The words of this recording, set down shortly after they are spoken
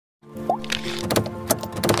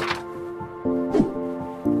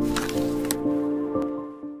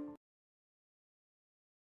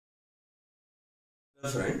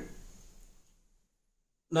Friend,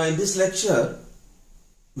 now in this lecture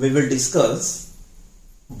we will discuss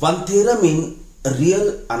one theorem in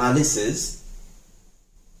real analysis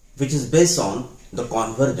which is based on the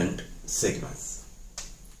convergent segments.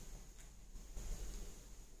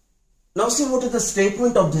 Now see what is the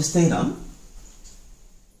statement of this theorem.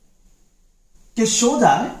 To show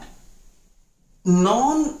that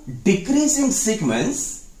non-decreasing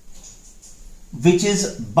sequence which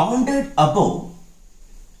is bounded above,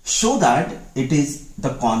 show that it is the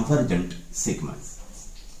convergent sequence.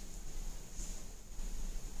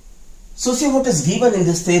 So see what is given in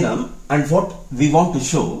this theorem and what we want to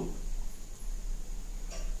show.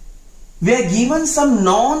 We are given some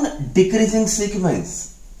non-decreasing sequence.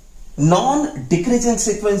 Non-decreasing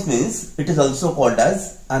sequence means it is also called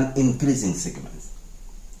as an increasing sequence.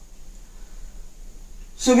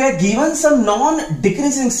 So we are given some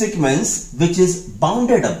non-decreasing sequence which is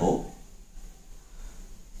bounded above.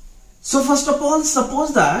 So first of all,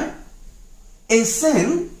 suppose that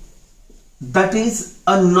Sn, that is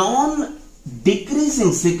a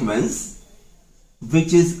non-decreasing sequence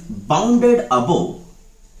which is bounded above,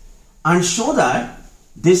 and show that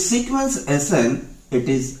this sequence Sn, it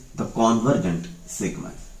is the convergent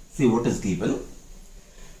sequence. See what is given.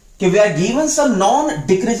 Okay, we are given some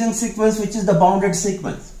non-decreasing sequence which is the bounded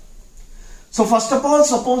sequence. So first of all,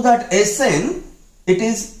 suppose that Sn, it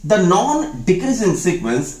is the non-decreasing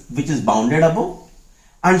sequence which is bounded above,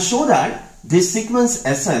 and show that this sequence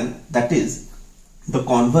Sn, that is the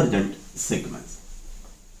convergent sequence.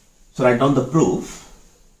 So write down the proof.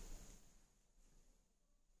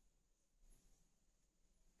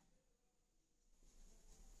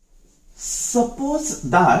 Suppose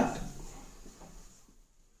that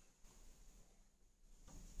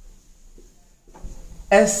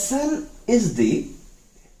Sn is the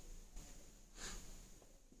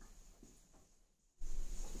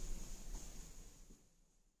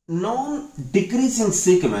non-decreasing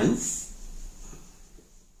sequence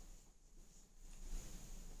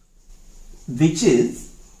which is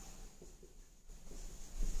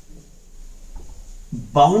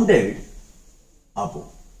bounded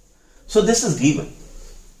above. So this is given.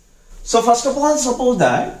 So first of all, suppose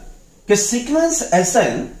that the sequence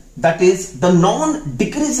Sn, that is the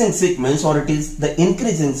non-decreasing sequence, or it is the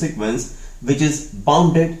increasing sequence which is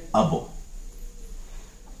bounded above.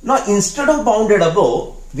 Now instead of bounded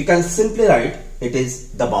above, we can simply write it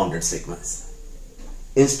is the bounded sequence.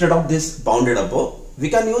 Instead of this bounded above, we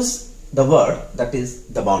can use the word that is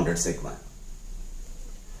the bounded sequence.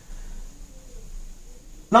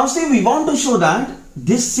 Now see, we want to show that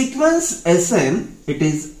this sequence Sn, it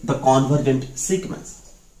is the convergent sequence.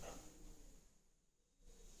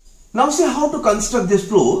 Now see how to construct this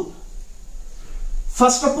proof.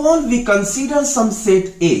 First of all, we consider some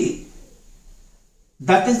set A,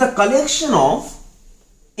 that is the collection of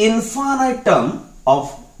infinite term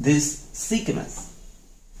of this sequence.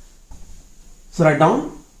 So write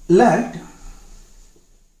down, let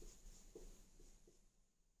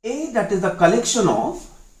A, that is the collection of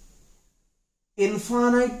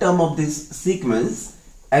infinite term of this sequence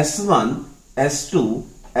S1, S2,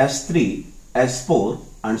 S3, S4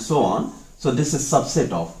 and so on. So this is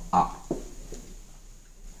subset of R.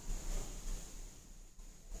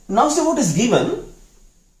 Now see what is given.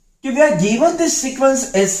 If we are given this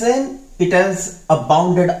sequence Sn, it has a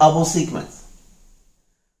bounded above sequence.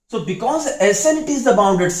 So because Sn, it is the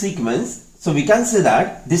bounded sequence, so we can say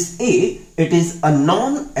that this A, it is a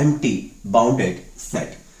non-empty bounded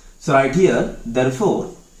set. So right here,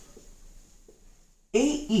 therefore, A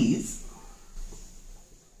is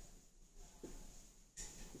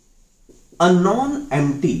a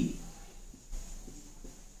non-empty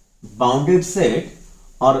bounded set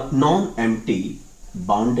or non-empty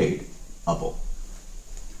bounded above.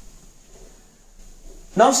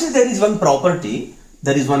 Now see, there is one property,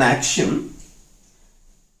 there is one axiom.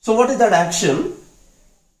 So what is that axiom?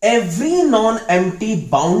 Every non-empty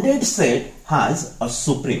bounded set has a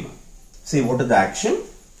supremum. See what is the axiom?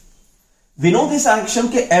 We know this axiom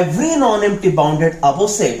that every non-empty bounded above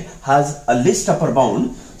set has a least upper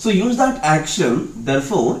bound. So use that axiom.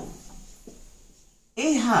 Therefore,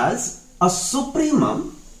 A has a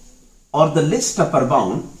supremum or the least upper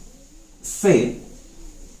bound, say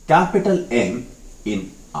capital M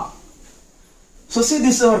in R. So see,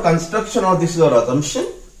 this is our construction or this is our assumption.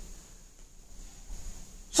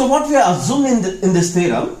 So what we assume in this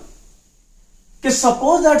theorem,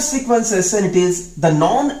 suppose that sequence Sn, it is the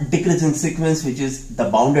non-decreasing sequence which is the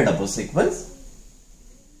bounded above sequence.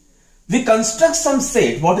 We construct some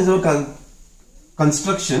set. What is our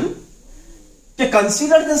construction?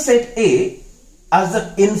 Consider the set A as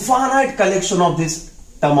the infinite collection of this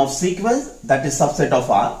term of sequence that is subset of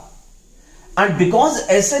R, and because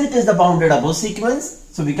Sn it is the bounded above sequence,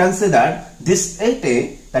 so we can say that this set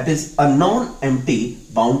A, that is a non-empty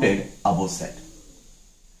bounded above set.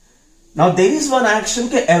 Now there is one action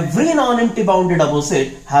that every non-empty bounded above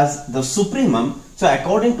set has the supremum. So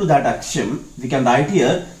according to that axiom, we can write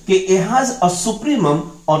here that it has a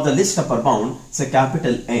supremum or the least upper bound, say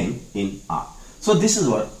capital N in R. So this is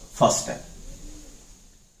our first step.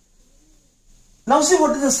 Now see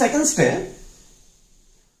what is the second step.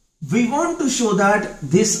 We want to show that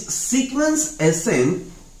this sequence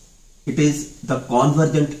Sn, it is the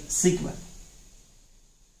convergent sequence.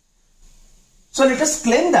 So let us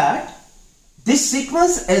claim that this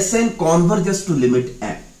sequence Sn converges to limit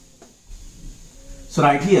M. So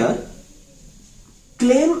right here,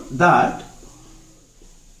 claim that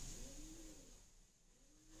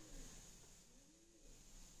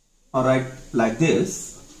or write like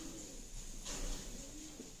this.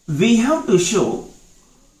 We have to show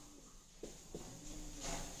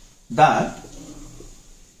that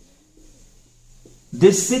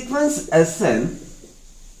this sequence Sn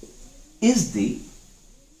is the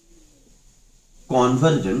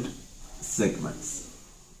convergent sequence.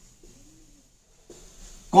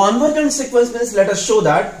 Convergent sequence means let us show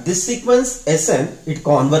that this sequence Sn, it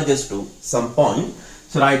converges to some point.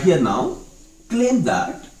 So right here now, claim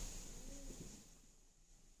that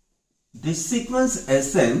this sequence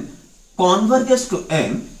Sn converges to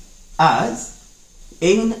M as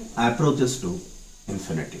N approaches to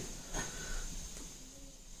infinity.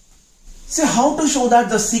 See how to show that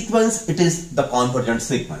the sequence, it is the convergent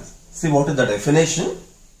sequence. See what is the definition.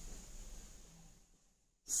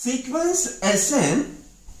 Sequence Sn,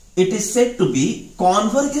 it is said to be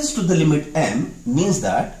converges to the limit M, means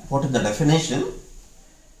that, what is the definition?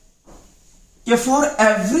 For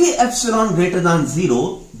every epsilon greater than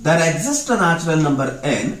 0, there exists a natural number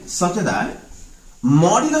n such that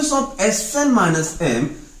modulus of Sn minus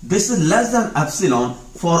M, this is less than epsilon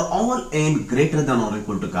for all n greater than or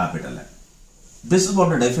equal to capital N. This is what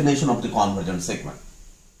the definition of the convergent sequence.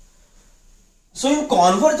 So in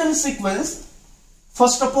convergent sequence,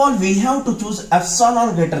 first of all we have to choose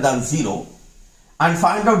epsilon greater than 0 and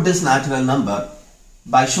find out this natural number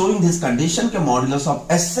by showing this condition that modulus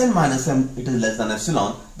of Sn minus M, it is less than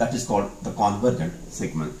epsilon. That is called the convergent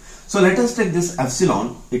sequence. So let us take this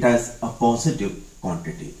epsilon, it has a positive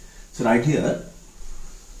quantity. So right here,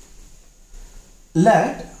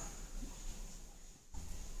 let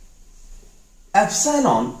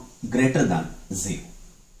epsilon greater than 0.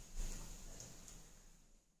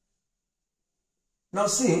 Now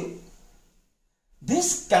see,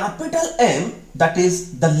 this capital M, that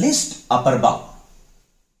is the least upper bound.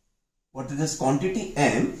 What is this quantity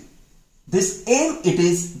M? This M, it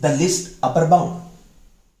is the least upper bound.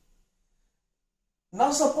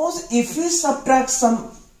 Now suppose if we subtract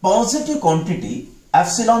some positive quantity,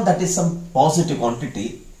 epsilon, that is some positive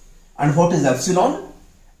quantity, and what is epsilon?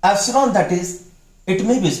 Epsilon, that is, it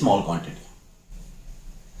may be small quantity.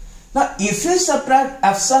 Now if we subtract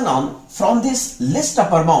epsilon from this least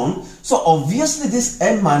upper bound, so obviously this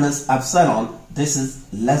M minus epsilon, this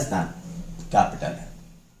is less than capital M.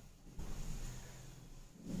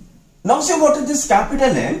 Now see what is this capital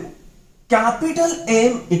M? Capital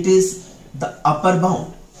M, it is the upper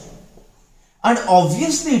bound. And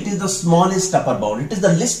obviously it is the smallest upper bound. It is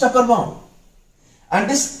the least upper bound. And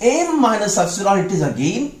this M minus epsilon, it is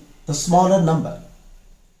again the smaller number.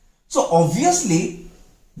 So obviously,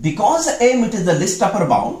 because M, it is the least upper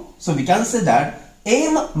bound, so we can say that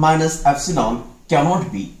M minus epsilon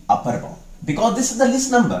cannot be upper bound. Because this is the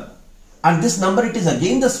least number. And this number, it is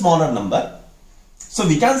again the smaller number. So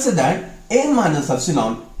we can say that M minus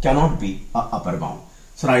epsilon cannot be a upper bound.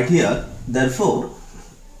 So right here, therefore,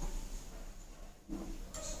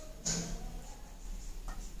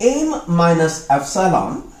 M minus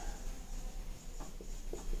epsilon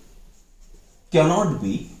cannot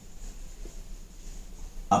be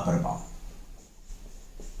upper bound.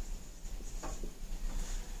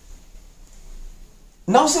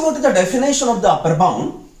 Now see what is the definition of the upper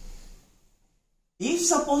bound. If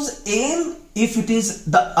suppose M, if it is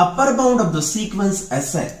the upper bound of the sequence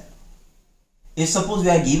Sn, if suppose we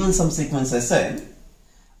are given some sequence Sn,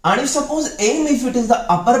 and if suppose M, if it is the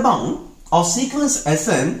upper bound of sequence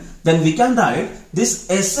Sn, then we can write this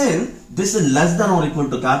Sn, this is less than or equal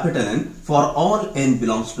to capital N for all n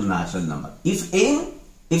belongs to natural number. If M,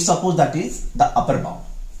 if suppose that is the upper bound.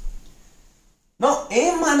 Now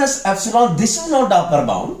M minus epsilon, this is not the upper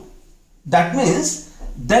bound. That means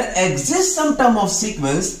there exists some term of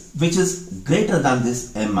sequence which is greater than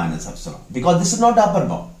this M minus epsilon, because this is not the upper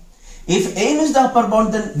bound. If M is the upper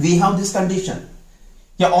bound, then we have this condition.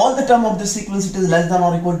 all the term of the sequence it is less than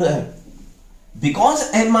or equal to m.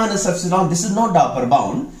 Because n minus epsilon, this is not the upper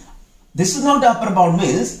bound. This is not the upper bound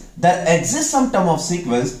means there exists some term of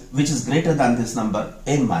sequence which is greater than this number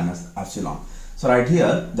n minus epsilon. So right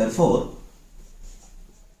here, therefore,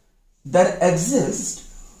 there exists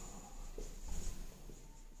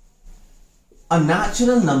a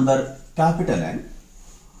natural number capital N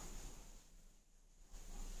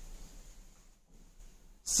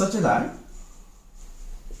such that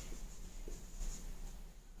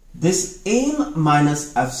this m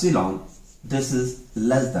minus epsilon, this is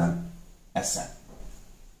less than Sn.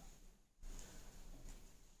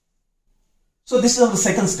 So this is our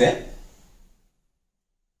second step.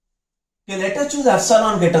 Okay, let us choose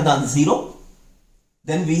epsilon greater than 0.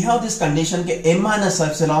 Then we have this condition that m minus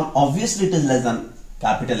epsilon, obviously it is less than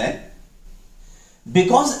capital N.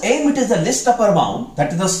 Because m it is the least upper bound,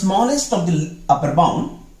 that is the smallest of the upper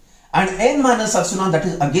bound, and n minus epsilon, that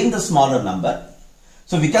is again the smaller number.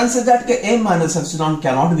 So we can say that m minus epsilon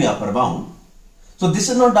cannot be upper bound. So this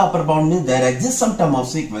is not the upper bound, means there exists some term of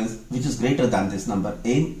sequence which is greater than this number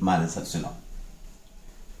m minus epsilon.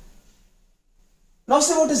 Now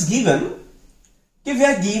see what is given. If we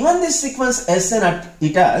are given this sequence Sn at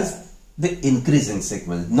it as the increasing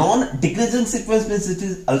sequence. Non-decreasing sequence means it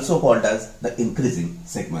is also called as the increasing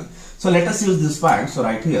sequence. So let us use this fact. So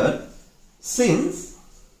right here, since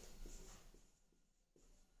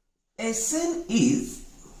Sn is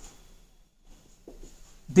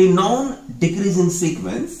the non-decreasing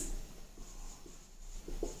sequence,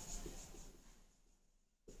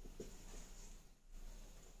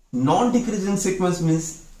 non-decreasing sequence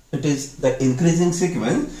means it is the increasing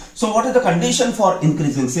sequence. So what is the condition for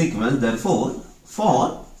increasing sequence? Therefore,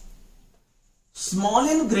 for small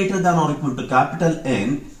n greater than or equal to capital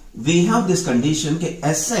N, we have this condition that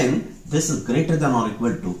Sn, this is greater than or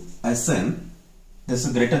equal to Sn, this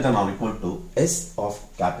is greater than or equal to S of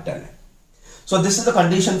capital N. So this is the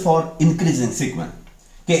condition for increasing sequence.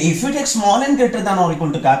 Okay, if we take small n greater than or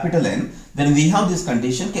equal to capital N, then we have this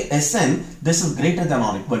condition that Sn, this is greater than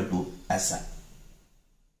or equal to Sn.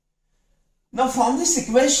 Now from this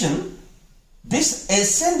equation, this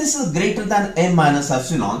Sn, this is greater than m minus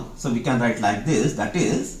epsilon. So we can write like this, that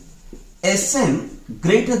is Sn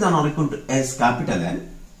greater than or equal to S capital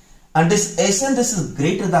N, and this Sn, this is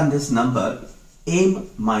greater than this number m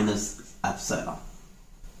minus epsilon.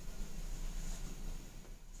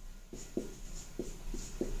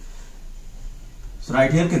 So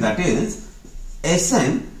right here, that is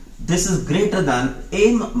Sn, this is greater than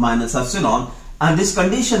m minus epsilon, and this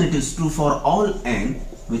condition it is true for all n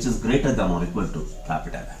which is greater than or equal to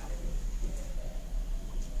capital N.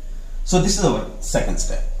 So this is our second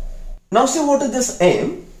step. Now see what is this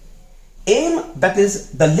m? M, that is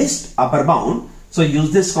the least upper bound. So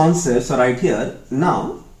use this concept. So right here,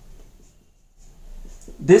 now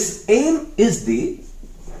this m is the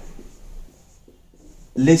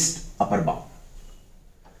least upper bound.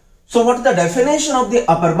 So what is the definition of the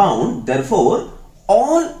upper bound? Therefore,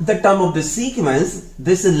 all the term of the sequence,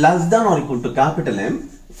 this is less than or equal to capital M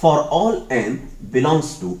for all n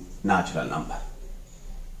belongs to natural number.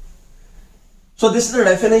 So this is the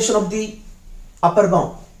definition of the upper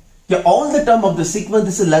bound. Okay, all the term of the sequence,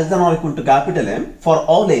 this is less than or equal to capital M for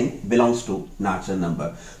all n belongs to natural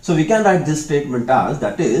number. So we can write this statement as,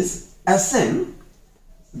 that is Sn,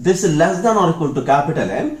 this is less than or equal to capital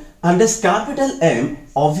M, and this capital M,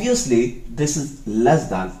 obviously this is less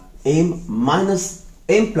than m minus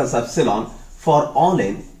m plus epsilon for all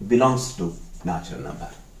n belongs to natural number.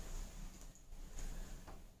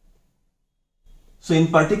 So in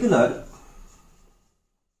particular,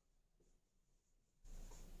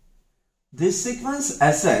 this sequence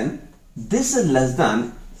Sn, this is less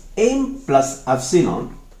than m plus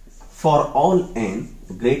epsilon for all n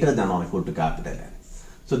greater than or equal to capital N.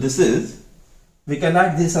 So this is, we can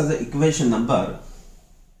write this as the equation number.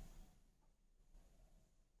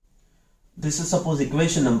 This is suppose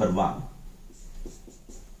equation number 1,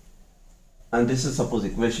 and this is suppose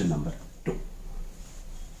equation number 2.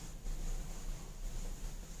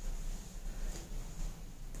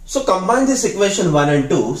 So combine this equation 1 and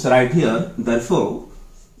 2. So right here, therefore,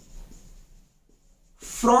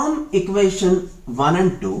 from equation 1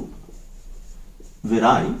 and 2, we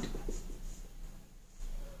write,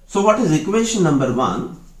 so what is equation number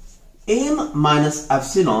 1? M minus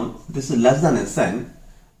epsilon, this is less than Sn,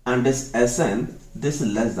 and this Sn, this is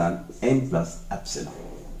less than m plus epsilon.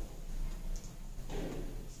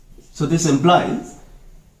 So this implies,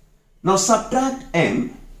 now subtract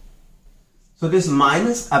m, so this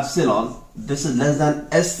minus epsilon, this is less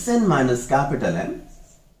than Sn minus capital M,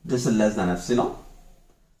 this is less than epsilon.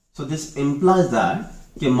 So this implies that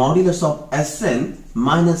कि modulus of Sn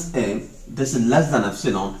minus m, this is less than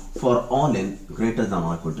epsilon for all n greater than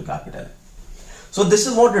or equal to capital. So this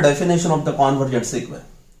is what the definition of the convergent sequence.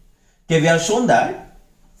 Okay, we have shown that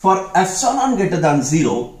for epsilon greater than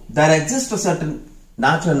 0, there exists a certain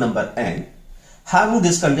natural number n. Having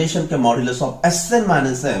this condition के modulus of Sn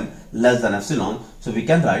minus m less than epsilon, so we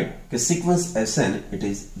can write the sequence Sn, it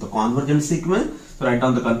is the convergent sequence. So write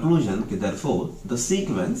down the conclusion कि therefore the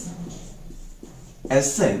sequence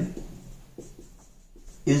Sn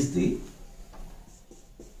is the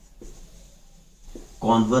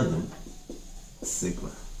convergent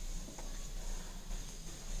sequence.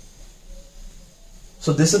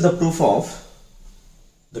 So this is the proof of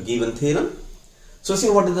the given theorem. So see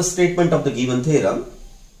what is the statement of the given theorem.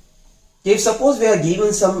 If suppose we are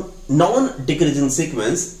given some non-decreasing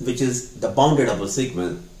sequence which is the bounded double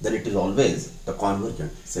sequence, then it is always the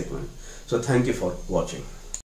convergent sequence. So thank you for watching.